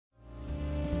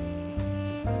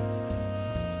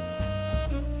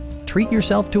Treat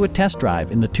yourself to a test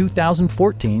drive in the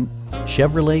 2014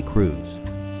 Chevrolet Cruze.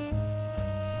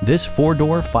 This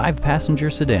 4-door, 5-passenger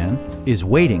sedan is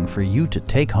waiting for you to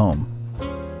take home.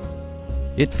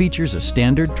 It features a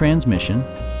standard transmission,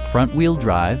 front-wheel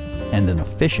drive, and an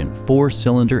efficient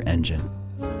 4-cylinder engine.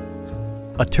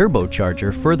 A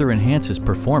turbocharger further enhances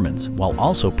performance while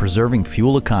also preserving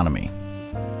fuel economy.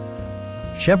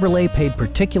 Chevrolet paid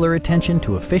particular attention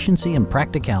to efficiency and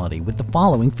practicality with the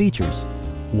following features: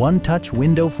 one-touch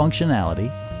window functionality,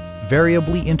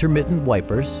 variably intermittent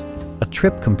wipers, a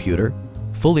trip computer,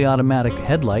 fully automatic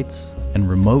headlights, and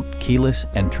remote keyless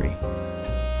entry.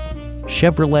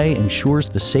 Chevrolet ensures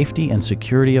the safety and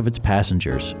security of its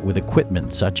passengers with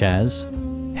equipment such as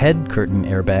head curtain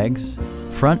airbags,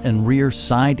 front and rear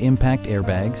side impact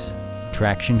airbags,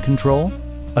 traction control,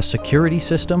 a security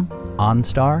system,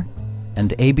 OnStar,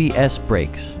 and ABS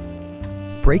brakes.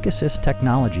 Brake Assist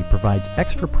technology provides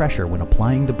extra pressure when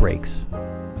applying the brakes.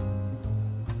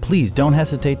 Please don't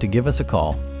hesitate to give us a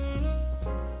call.